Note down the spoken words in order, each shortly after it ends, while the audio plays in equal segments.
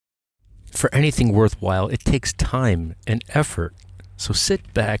For anything worthwhile, it takes time and effort. So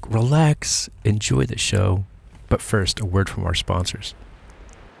sit back, relax, enjoy the show. But first, a word from our sponsors.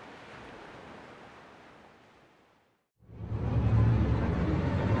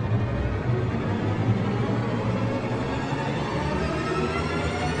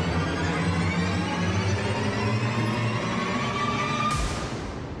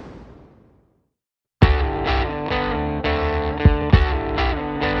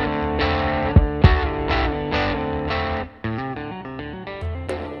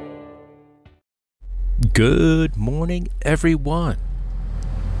 Good morning, everyone.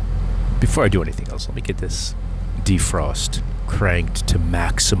 Before I do anything else, let me get this defrost cranked to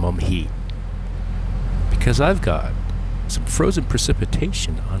maximum heat, because I've got some frozen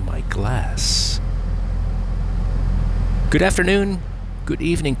precipitation on my glass. Good afternoon, good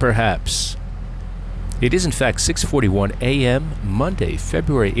evening perhaps. It is in fact 6:41 a.m. Monday,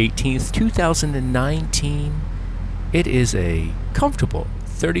 February 18th, 2019. It is a comfortable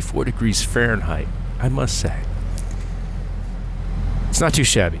 34 degrees Fahrenheit, I must say. It's not too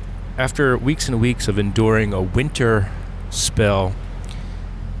shabby. After weeks and weeks of enduring a winter spell,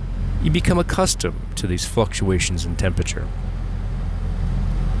 you become accustomed to these fluctuations in temperature.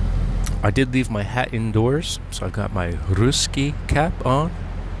 I did leave my hat indoors, so I've got my Ruski cap on,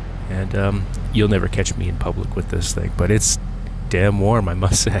 and you'll never catch me in public with this thing, but it's damn warm, I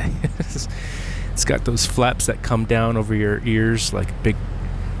must say. It's got those flaps that come down over your ears like a big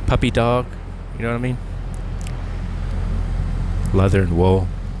puppy dog. You know what I mean? Leather and wool.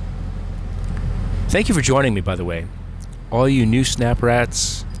 Thank you for joining me, by the way. All you new Snap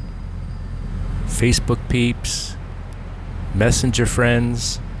Rats, Facebook peeps, Messenger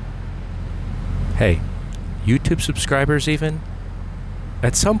friends. Hey, YouTube subscribers even.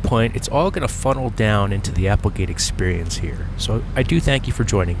 At some point, it's all going to funnel down into the Applegate experience here. So I do thank you for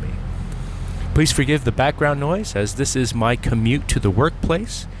joining me. Please forgive the background noise, as this is my commute to the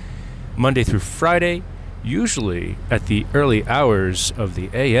workplace. Monday through Friday, usually at the early hours of the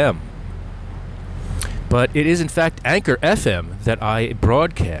AM. But it is in fact Anchor FM that I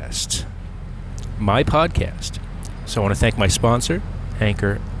broadcast my podcast. So I want to thank my sponsor,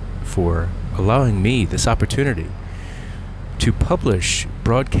 Anchor, for allowing me this opportunity to publish,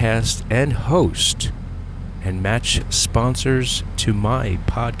 broadcast, and host, and match sponsors to my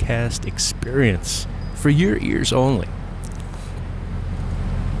podcast experience for your ears only.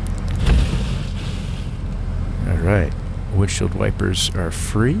 Alright, windshield wipers are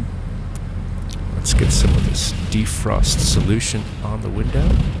free. Let's get some of this defrost solution on the window.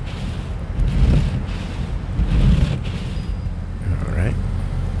 Alright.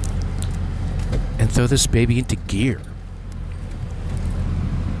 And throw this baby into gear.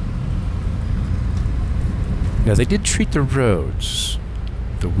 Now, they did treat the roads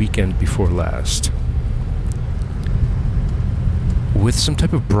the weekend before last with some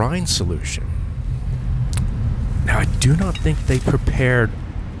type of brine solution. Now, I do not think they prepared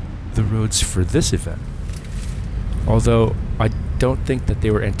the roads for this event, although I don't think that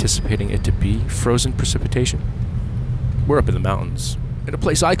they were anticipating it to be frozen precipitation. We're up in the mountains, in a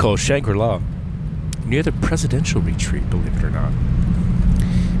place I call Shangri-La, near the presidential retreat, believe it or not.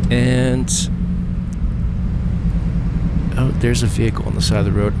 And oh, there's a vehicle on the side of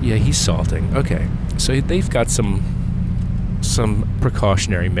the road. Yeah, he's salting. Okay, so they've got some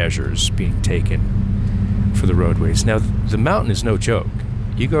precautionary measures being taken for the roadways. Now, the mountain is no joke.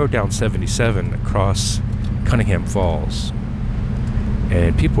 You go down 77 across Cunningham Falls,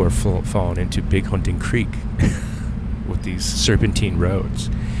 and people are falling into Big Hunting Creek with these serpentine roads.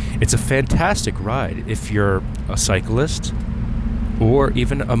 It's a fantastic ride if you're a cyclist or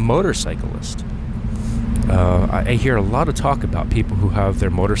even a motorcyclist. I hear a lot of talk about people who have their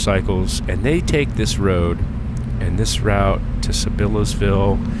motorcycles and they take this road and this route to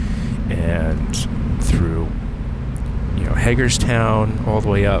Sibyllesville and through, Hagerstown all the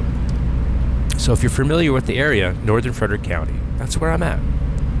way up. So if you're familiar with the area, northern Frederick County, that's where I'm at.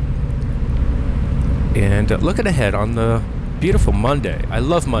 And looking ahead on the beautiful Monday. I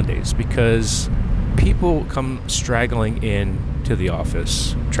love Mondays because people come straggling in to the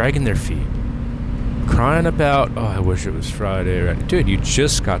office, dragging their feet, crying about, oh, I wish it was Friday. Dude, you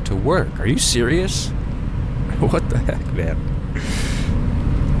just got to work. Are you serious? What the heck, man?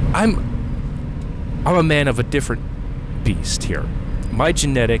 I'm a man of a different beast here. My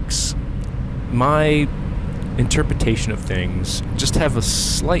genetics, my interpretation of things just have a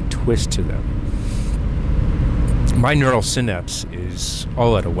slight twist to them. My neural synapse is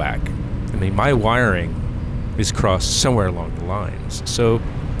all out of whack. I mean, my wiring is crossed somewhere along the lines. So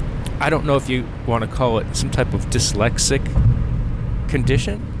I don't know if you want to call it some type of dyslexic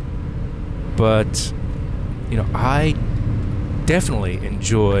condition, But, I definitely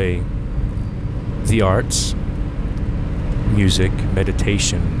enjoy the arts, music,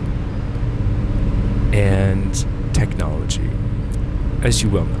 meditation, and technology, as you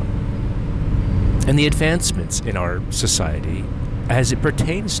well know. And the advancements in our society as it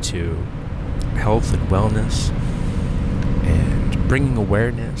pertains to health and wellness and bringing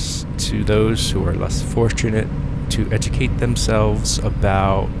awareness to those who are less fortunate to educate themselves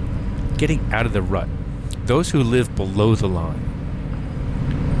about getting out of the rut, those who live below the line.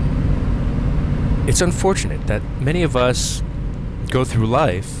 It's unfortunate that many of us go through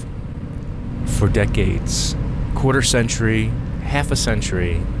life for decades, quarter century, half a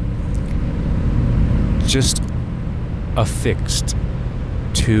century, just affixed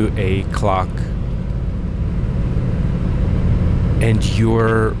to a clock, and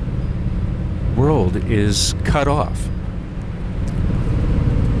your world is cut off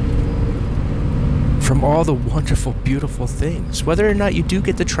from all the wonderful, beautiful things. Whether or not you do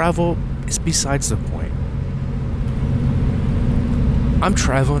get to travel is besides the point. I'm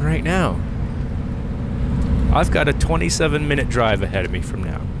traveling right now. I've got a 27-minute drive ahead of me from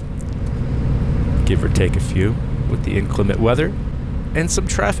now, give or take a few, with the inclement weather and some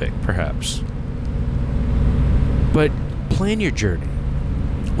traffic, perhaps. But plan your journey.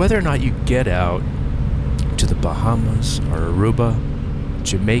 Whether or not you get out to the Bahamas or Aruba,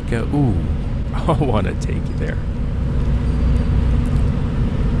 Jamaica, I want to take you there.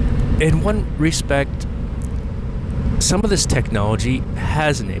 In one respect, some of this technology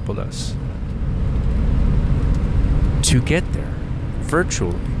has enabled us to get there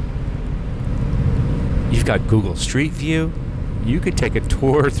virtually. You've got Google Street View. You could take a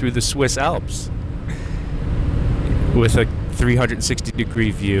tour through the Swiss Alps with a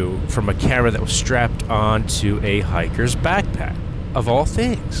 360-degree view from a camera that was strapped onto a hiker's backpack. Of all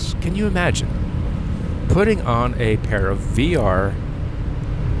things, can you imagine putting on a pair of VR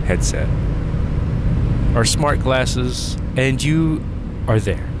headset or smart glasses and you are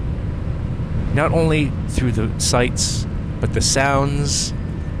there? Not only through the sights, but the sounds,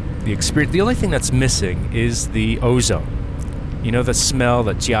 the experience. The only thing that's missing is the ozone. You know, the smell,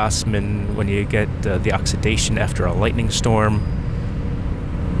 the jasmine, when you get the oxidation after a lightning storm.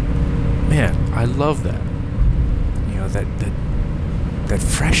 Man, I love that. You know, that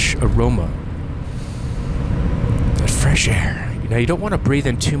fresh aroma, that fresh air. You know, you don't want to breathe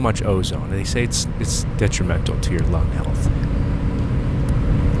in too much ozone. They say it's detrimental to your lung health.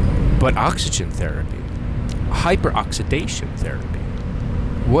 But oxygen therapy, hyperoxidation therapy,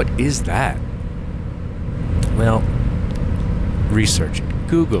 what is that? Well, research it,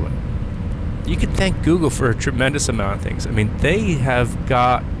 Google it. You can thank Google for a tremendous amount of things. I mean, they have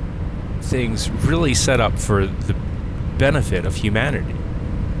got things really set up for the benefit of humanity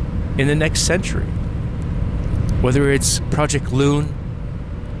in the next century. Whether it's Project Loon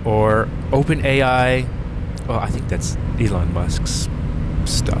or OpenAI, well, I think that's Elon Musk's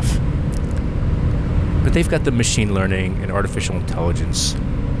stuff. But they've got the machine learning and artificial intelligence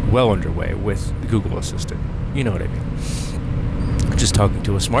well underway with the Google Assistant. You know what I mean? Just talking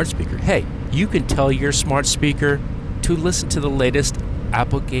to a smart speaker. Hey, you can tell your smart speaker to listen to the latest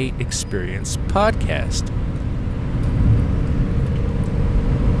Applegate Experience podcast.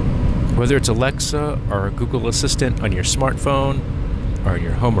 Whether it's Alexa or a Google Assistant on your smartphone or in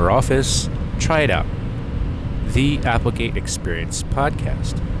your home or office, try it out. The Applegate Experience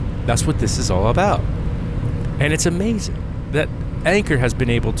podcast. That's what this is all about. And it's amazing that Anchor has been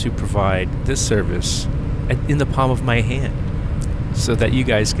able to provide this service in the palm of my hand so that you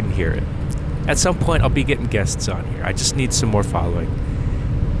guys can hear it. At some point, I'll be getting guests on here. I just need some more following.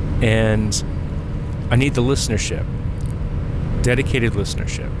 And I need the listenership, dedicated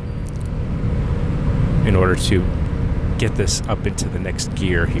listenership, in order to get this up into the next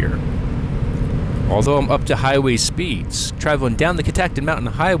gear here. Although I'm up to highway speeds, traveling down the Catoctin Mountain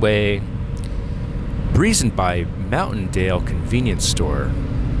Highway, breezing by Mountaindale Convenience Store,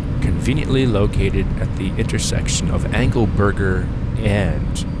 conveniently located at the intersection of Angleberger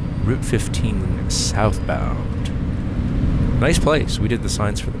and Route 15 southbound. Nice place. We did the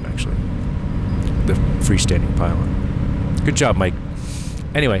signs for them, actually. The freestanding pylon. Good job, Mike.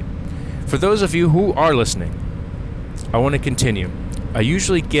 Anyway, for those of you who are listening, I want to continue. I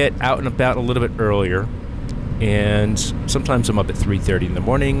usually get out and about a little bit earlier, and sometimes I'm up at 3:30 in the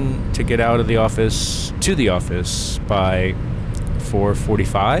morning to get out of the office, to the office by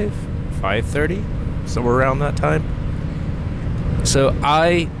 4:45, 5:30, somewhere around that time. So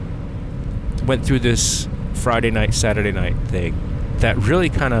I went through this Friday night, Saturday night thing that really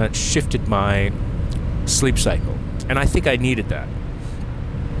kind of shifted my sleep cycle. And I think I needed that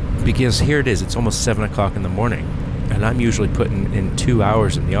Because here it is, it's almost 7 o'clock in the morning, and I'm usually putting in 2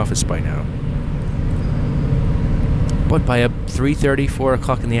 hours in the office by now. But by 3:30, 4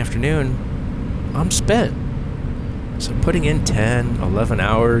 o'clock in the afternoon, I'm spent. So putting in 10, 11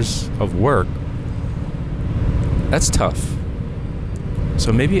 hours of work, that's tough.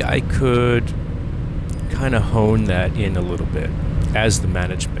 So maybe I could kind of hone that in a little bit, as the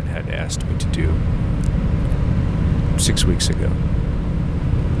management had asked me to do 6 weeks ago.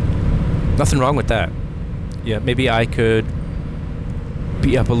 Nothing wrong with that. Yeah, maybe I could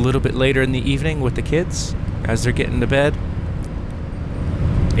be up a little bit later in the evening with the kids as they're getting to bed.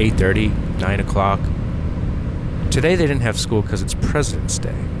 8:30, 9 o'clock. Today they didn't have school because it's President's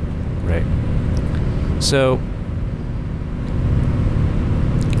Day, right? So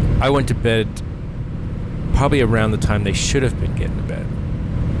I went to bed probably around the time they should have been getting to bed.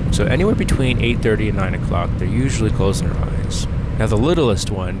 So anywhere between 8:30 and 9 o'clock, they're usually closing their eyes. Now the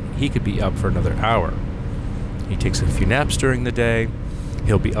littlest one, he could be up for another hour. He takes a few naps during the day.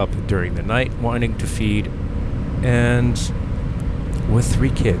 He'll be up during the night wanting to feed. And with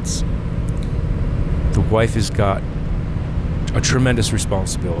 3 kids, the wife has got a tremendous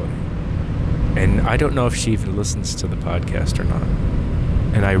responsibility. And I don't know if she even listens to the podcast or not.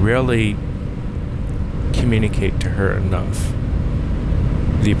 And I rarely communicate to her enough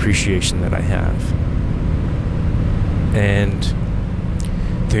the appreciation that I have. And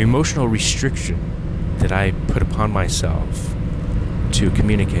the emotional restriction that I put upon myself to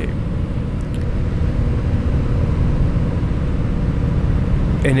communicate.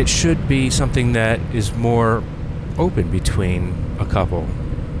 And it should be something that is more open between a couple.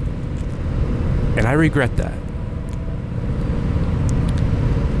 And I regret that.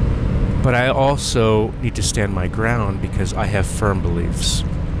 But I also need to stand my ground because I have firm beliefs.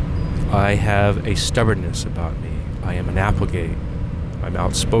 I have a stubbornness about me. I am an Applegate. I'm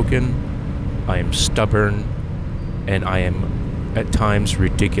outspoken, I am stubborn, and I am at times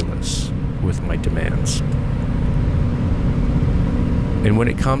ridiculous with my demands. And when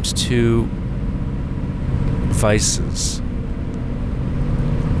it comes to vices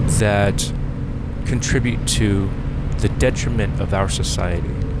that contribute to the detriment of our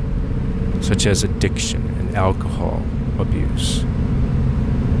society, such as addiction and alcohol abuse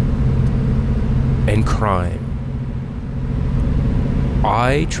and crime,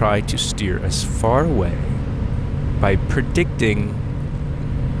 I try to steer as far away by predicting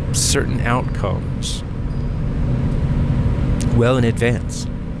certain outcomes well in advance,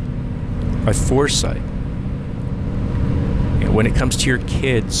 by foresight. You know, when it comes to your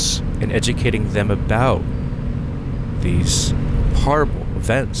kids and educating them about these horrible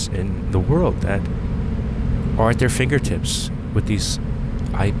events in the world that are at their fingertips with these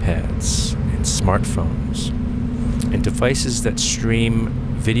iPads and smartphones and devices that stream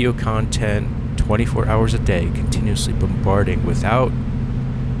video content 24 hours a day, continuously bombarding without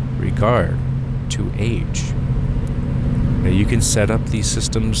regard to age. Now, you can set up these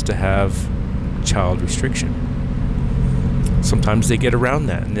systems to have child restriction. Sometimes they get around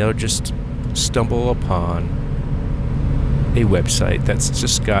that and they'll just stumble upon a website that's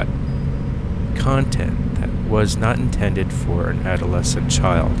just got content that was not intended for an adolescent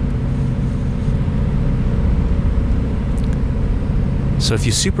child. So if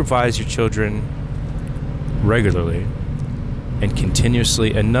you supervise your children regularly and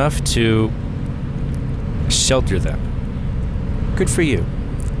continuously enough to shelter them, good for you.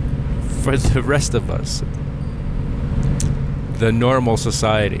 For the rest of us, the normal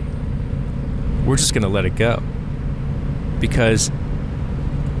society, we're just going to let it go. Because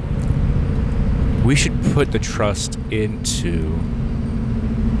we should put the trust into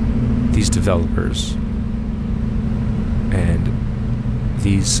these developers and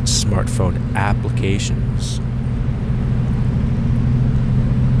these smartphone applications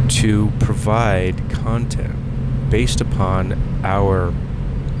to provide content based upon our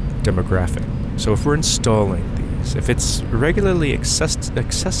demographic. So if we're installing these, if it's regularly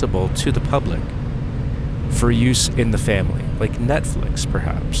accessible to the public for use in the family, like Netflix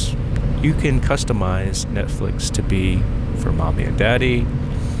perhaps, you can customize Netflix to be for mommy and daddy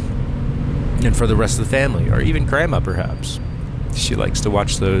and for the rest of the family, or even grandma perhaps. She likes to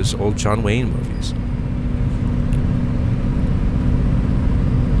watch those old John Wayne movies.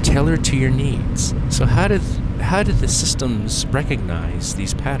 Tailored to your needs. So how did the systems recognize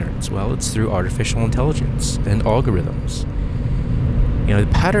these patterns? Well, it's through artificial intelligence and algorithms. You know,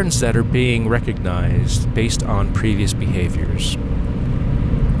 the patterns that are being recognized based on previous behaviors.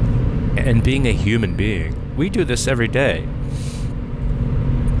 And being a human being, we do this every day.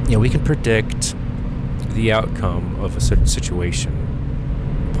 You know, we can predict the outcome of a certain situation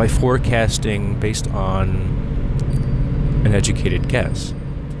by forecasting based on an educated guess.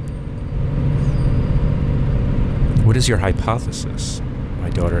 What is your hypothesis? My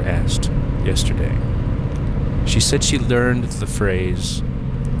daughter asked yesterday. She said she learned the phrase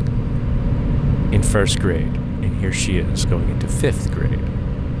in first grade, and here she is going into fifth grade.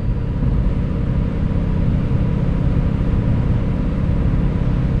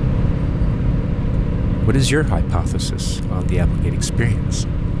 What is your hypothesis on the Applegate experience?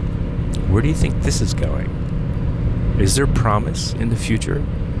 Where do you think this is going? Is there promise in the future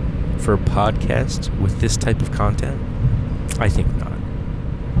for a podcast with this type of content? I think not.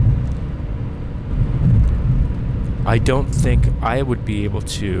 I don't think I would be able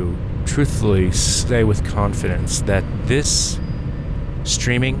to truthfully say with confidence that this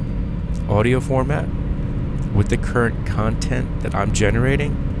streaming audio format with the current content that I'm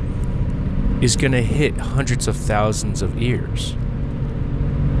generating is going to hit hundreds of thousands of ears.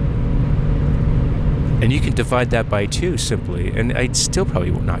 And you can divide that by 2 simply, and I'd still probably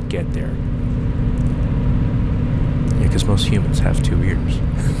will not get there. Yeah, because most humans have 2 ears.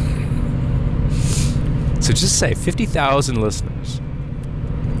 So just say 50,000 listeners.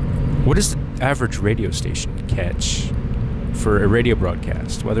 What does the average radio station catch for a radio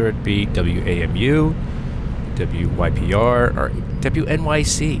broadcast, whether it be WAMU, WYPR, or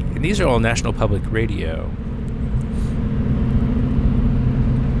WNYC? And these are all National Public Radio.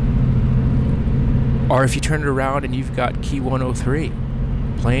 Or if you turn it around and you've got Key 103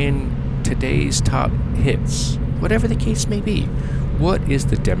 playing today's top hits, whatever the case may be, what is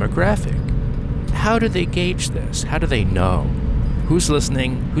the demographic? How do they gauge this? How do they know? Who's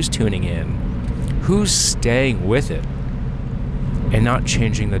listening? Who's tuning in? Who's staying with it and not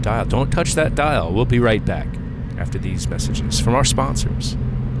changing the dial? Don't touch that dial. We'll be right back after these messages from our sponsors.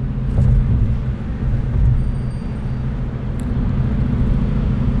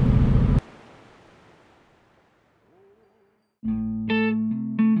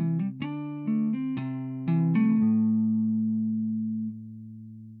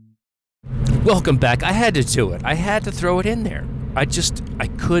 Welcome back. I had to do it. I had to throw it in there. I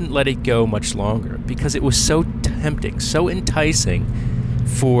couldn't let it go much longer because it was so tempting, so enticing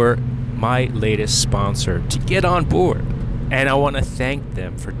for my latest sponsor to get on board. And I want to thank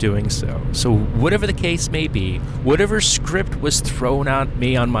them for doing so. So whatever the case may be, whatever script was thrown at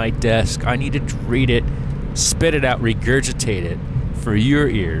me on my desk, I needed to read it, spit it out, regurgitate it for your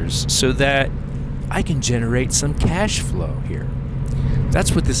ears so that I can generate some cash flow here.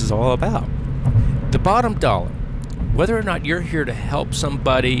 That's what this is all about. The bottom dollar. Whether or not you're here to help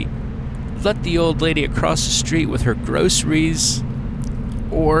somebody, let the old lady across the street with her groceries,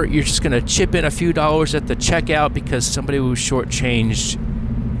 or you're just going to chip in a few dollars at the checkout because somebody was shortchanged,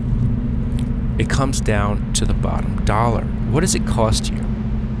 it comes down to the bottom dollar. What does it cost you?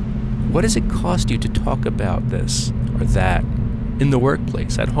 What does it cost you to talk about this or that in the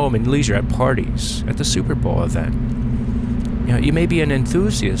workplace, at home, in leisure, at parties, at the Super Bowl event? You know, you may be an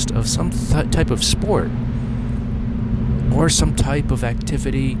enthusiast of some type of sport or some type of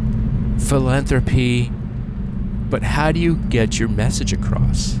activity, philanthropy, but how do you get your message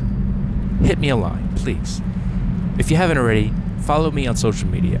across? Hit me a line, please. If you haven't already, follow me on social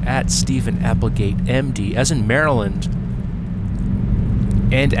media at Stephen Applegate MD, as in Maryland,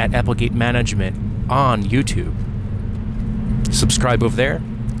 and at Applegate Management on YouTube. Subscribe over there.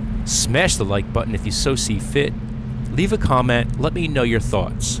 Smash the like button if you so see fit. Leave a comment. Let me know your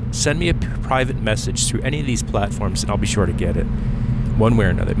thoughts. Send me a private message through any of these platforms, and I'll be sure to get it one way or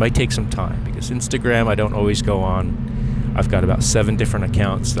another. It might take some time because Instagram I don't always go on. I've got about 7 different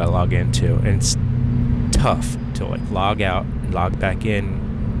accounts that I log into, and it's tough to log out and log back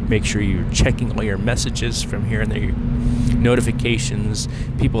in. Make sure you're checking all your messages from here and there, your notifications.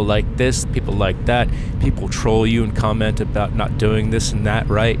 People like this, people like that. People troll you and comment about not doing this and that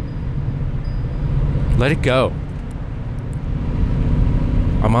right. Let it go.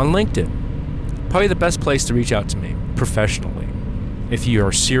 I'm on LinkedIn. Probably the best place to reach out to me professionally if you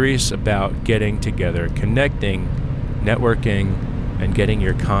are serious about getting together, connecting, networking, and getting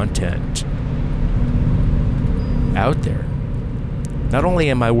your content out there. Not only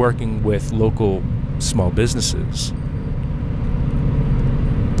am I working with local small businesses,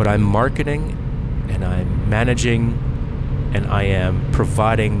 but I'm marketing and I'm managing and I am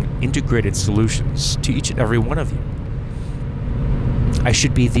providing integrated solutions to each and every one of you. I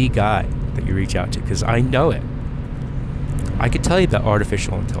should be the guy that you reach out to because I know it. I could tell you about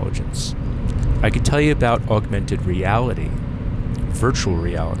artificial intelligence. I could tell you about augmented reality, virtual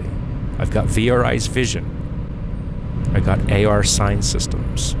reality. I've got VRI's vision. I've got AR sign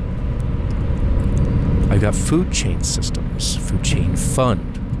systems. I've got food chain systems, food chain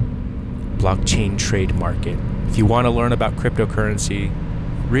fund. blockchain trade market. If you want to learn about cryptocurrency,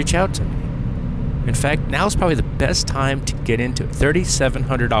 reach out to me. In fact, now's probably the best time to get into it.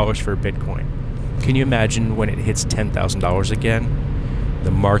 $3,700 for a Bitcoin. Can you imagine when it hits $10,000 again?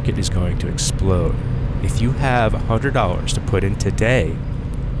 The market is going to explode. If you have $100 to put in today,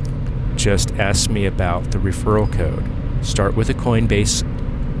 just ask me about the referral code. Start with a Coinbase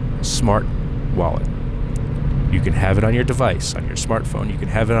smart wallet. You can have it on your device, on your smartphone. You can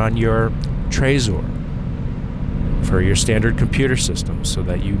have it on your Trezor for your standard computer system, so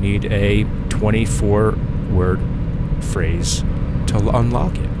that you need a 24-word phrase to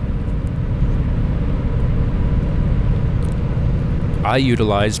unlock it. I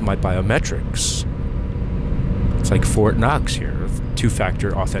utilize my biometrics. It's like Fort Knox here, with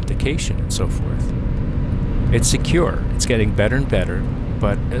two-factor authentication and so forth. It's secure. It's getting better and better,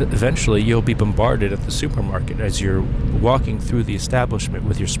 but eventually you'll be bombarded at the supermarket as you're walking through the establishment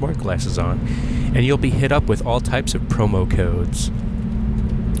with your smart glasses on, and you'll be hit up with all types of promo codes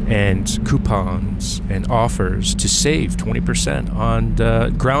and coupons and offers to save 20% on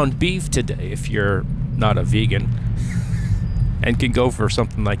ground beef today if you're not a vegan and can go for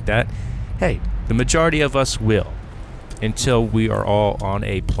something like that. Hey, the majority of us will, until we are all on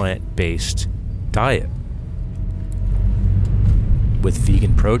a plant-based diet with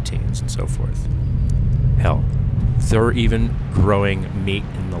vegan proteins and so forth. Hell, they're even growing meat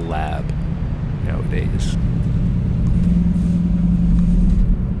in the lab nowadays.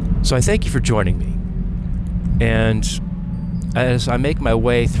 So I thank you for joining me. And as I make my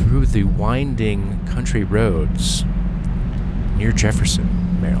way through the winding country roads near Jefferson,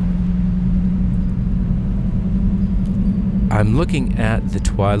 Maryland, I'm looking at the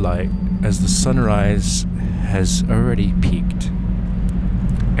twilight as the sunrise has already peaked.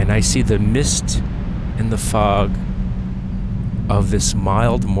 And I see the mist and the fog of this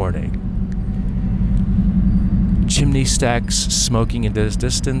mild morning. Chimney stacks smoking in the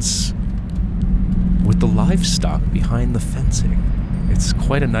distance with the livestock behind the fencing. It's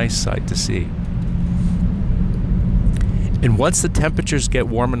quite a nice sight to see. And once the temperatures get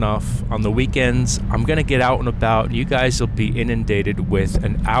warm enough on the weekends, I'm going to get out and about, and you guys will be inundated with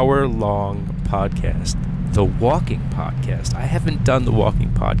an hour-long podcast. The walking podcast. I haven't done the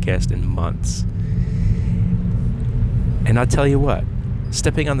walking podcast in months. And I'll tell you what,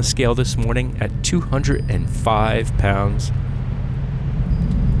 stepping on the scale this morning at 205 pounds,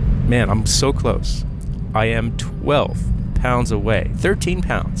 man, I'm so close. I am 12 pounds away, 13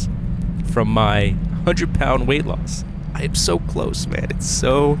 pounds from my 100-pound weight loss. I am so close, man. It's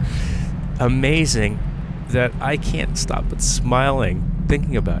so amazing that I can't stop but smiling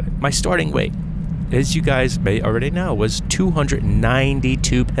thinking about it. My starting weight, as you guys may already know, was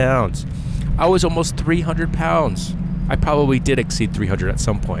 292 pounds. I was almost 300 pounds. I probably did exceed 300 at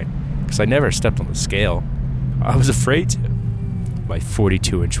some point, because I never stepped on the scale. I was afraid to. My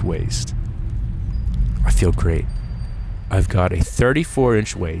 42-inch waist. I feel great. I've got a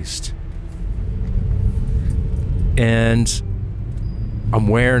 34-inch waist. And I'm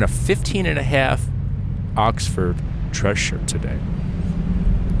wearing a 15.5 Oxford dress shirt today.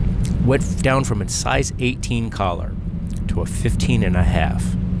 Went down from a size 18 collar to a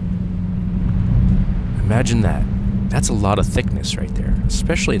 15.5. Imagine that. That's a lot of thickness right there,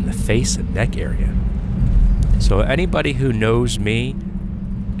 especially in the face and neck area. So anybody who knows me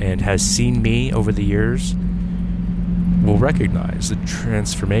and has seen me over the years will recognize the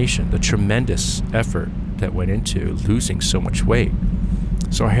transformation, the tremendous effort that went into losing so much weight.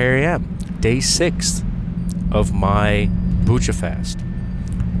 So here I am, day 6 of my Bucha fast.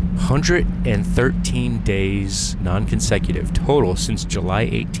 113 days non-consecutive total since July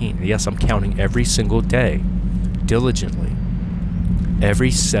 18. And yes, I'm counting every single day diligently.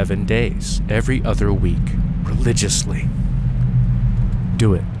 Every 7 days, every other week, religiously.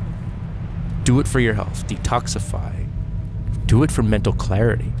 Do it. Do it for your health. Detoxify. Do it for mental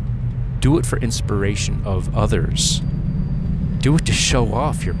clarity. Do it for inspiration of others. Do it to show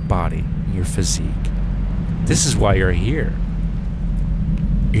off your body and your physique. This is why you're here.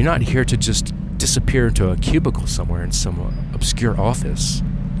 You're not here to just disappear into a cubicle somewhere in some obscure office.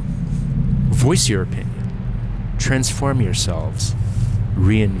 Voice your opinion. Transform yourselves.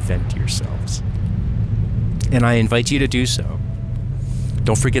 Reinvent yourselves. And I invite you to do so.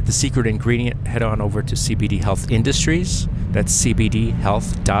 Don't forget the secret ingredient. Head on over to CBD Health Industries. That's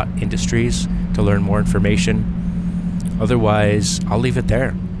cbdhealth.industries to learn more information. Otherwise, I'll leave it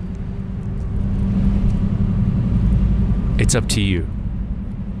there. It's up to you.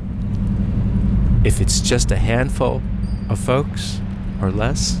 If it's just a handful of folks or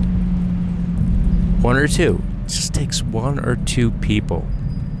less, 1 or 2, it just takes 1 or 2 people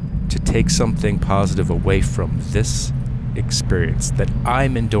to take something positive away from this experience that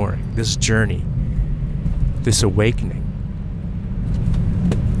I'm enduring, this journey, this awakening,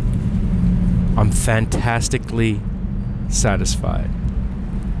 I'm fantastically satisfied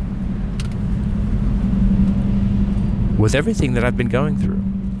with everything that I've been going through.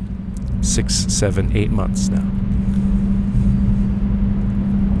 6, 7, 8 months now.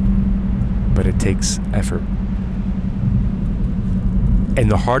 But it takes effort. And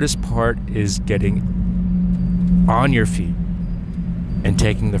the hardest part is getting on your feet and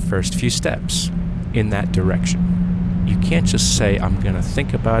taking the first few steps in that direction. You can't just say, I'm going to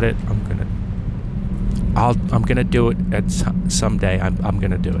think about it. I'm going to do it at someday. I'm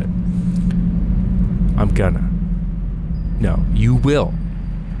going to do it. I'm gonna. No, you will.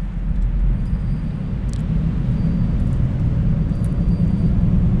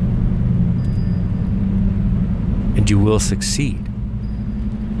 And you will succeed.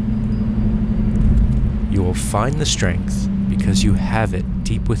 You will find the strength because you have it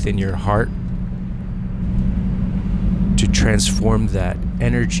deep within your heart to transform that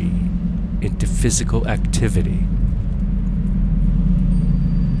energy into physical activity.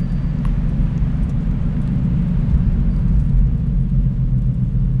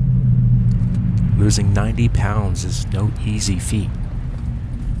 Losing 90 pounds is no easy feat.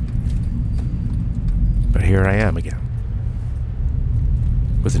 But here I am again,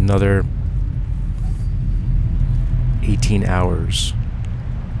 with another 18 hours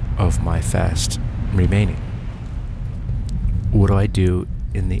of my fast remaining. What do I do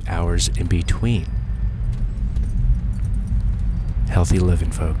in the hours in between? Healthy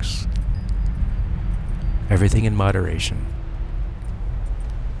living, folks. Everything in moderation.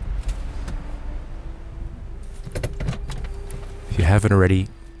 If you haven't already,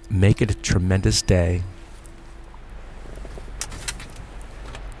 make it a tremendous day.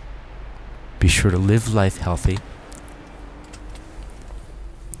 Be sure to live life healthy.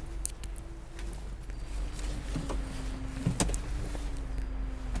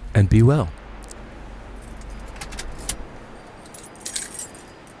 And be well.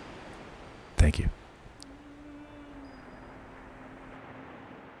 Thank you.